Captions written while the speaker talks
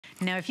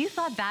Now, if you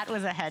thought that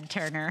was a head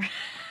turner,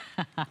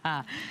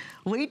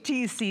 wait till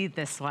you see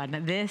this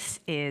one.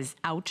 This is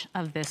out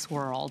of this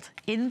world.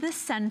 In the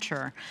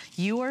center,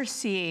 you are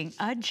seeing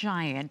a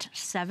giant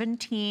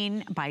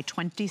 17 by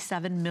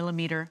 27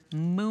 millimeter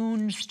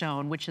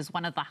moonstone, which is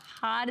one of the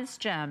hottest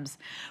gems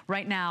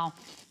right now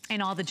in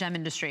all the gem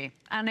industry.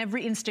 On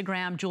every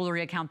Instagram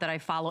jewelry account that I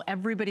follow,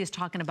 everybody is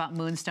talking about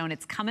moonstone.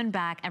 It's coming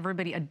back.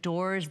 Everybody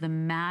adores the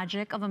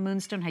magic of a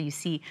moonstone, how you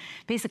see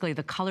basically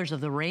the colors of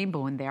the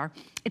rainbow in there.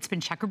 It's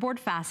been checkerboard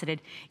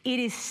faceted. It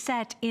is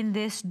set in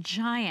this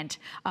giant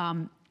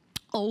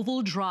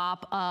oval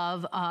drop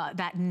of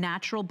that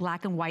natural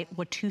black and white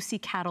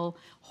Watusi cattle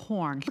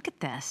horn. Look at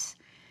this.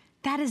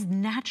 That is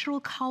natural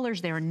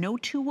colors there. No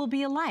two will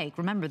be alike.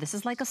 Remember, this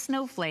is like a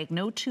snowflake.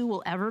 No two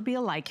will ever be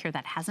alike here.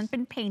 That hasn't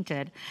been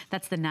painted.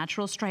 That's the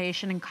natural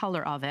striation and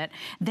color of it.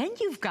 Then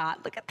you've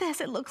got, look at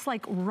this, it looks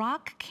like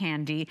rock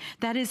candy.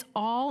 That is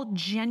all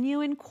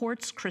genuine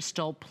quartz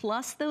crystal,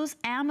 plus those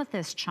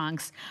amethyst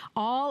chunks,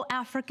 all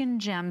African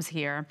gems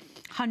here,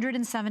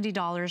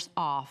 $170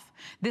 off.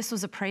 This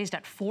was appraised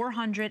at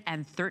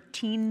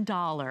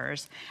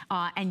 $413,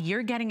 and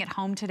you're getting it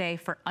home today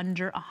for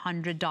under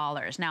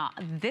 $100. Now,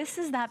 this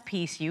is that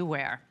piece you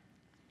wear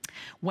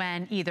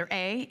when either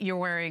A, you're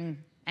wearing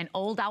an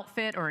old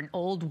outfit or an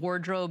old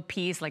wardrobe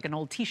piece, like an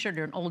old t-shirt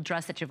or an old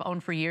dress that you've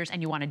owned for years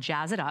and you want to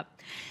jazz it up.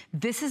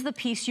 This is the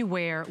piece you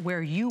wear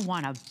where you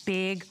want a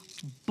big,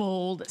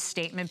 bold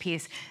statement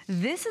piece.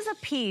 This is a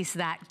piece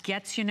that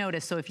gets you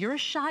noticed. So if you're a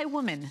shy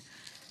woman,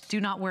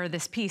 do not wear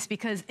this piece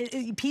because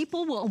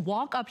people will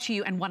walk up to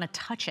you and want to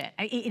touch it.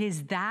 It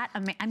is that,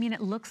 I mean,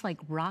 it looks like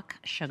rock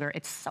sugar.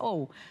 It's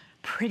so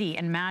pretty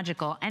and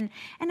magical. And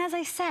as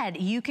I said,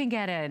 you can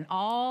get an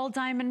all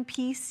diamond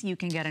piece, you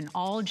can get an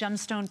all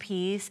gemstone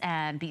piece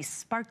and be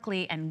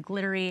sparkly and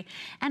glittery.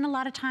 And a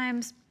lot of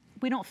times,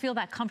 we don't feel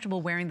that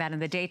comfortable wearing that in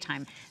the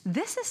daytime.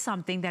 This is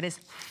something that is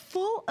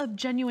full of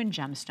genuine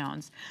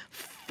gemstones,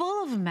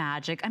 full of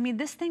magic. I mean,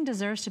 this thing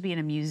deserves to be in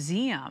a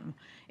museum.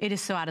 It is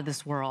so out of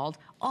this world.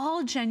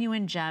 All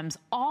genuine gems,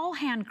 all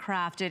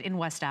handcrafted in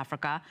West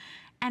Africa.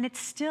 And it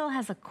still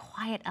has a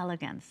quiet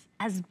elegance,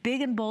 as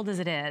big and bold as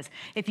it is.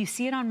 If you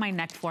see it on my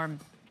neck form,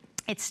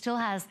 it still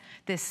has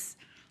this,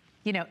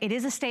 you know, it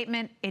is a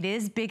statement, it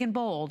is big and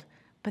bold,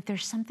 but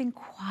there's something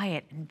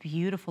quiet and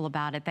beautiful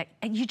about it that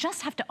and you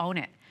just have to own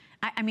it.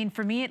 I mean,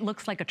 for me, it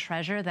looks like a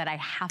treasure that I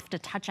have to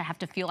touch, I have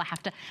to feel,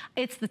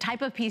 it's the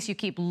type of piece you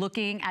keep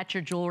looking at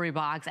your jewelry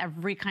box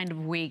every kind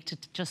of week to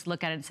just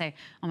look at it and say,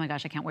 oh my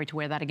gosh, I can't wait to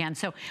wear that again.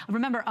 So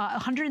remember,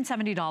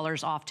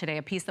 $170 off today,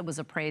 a piece that was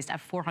appraised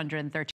at $413.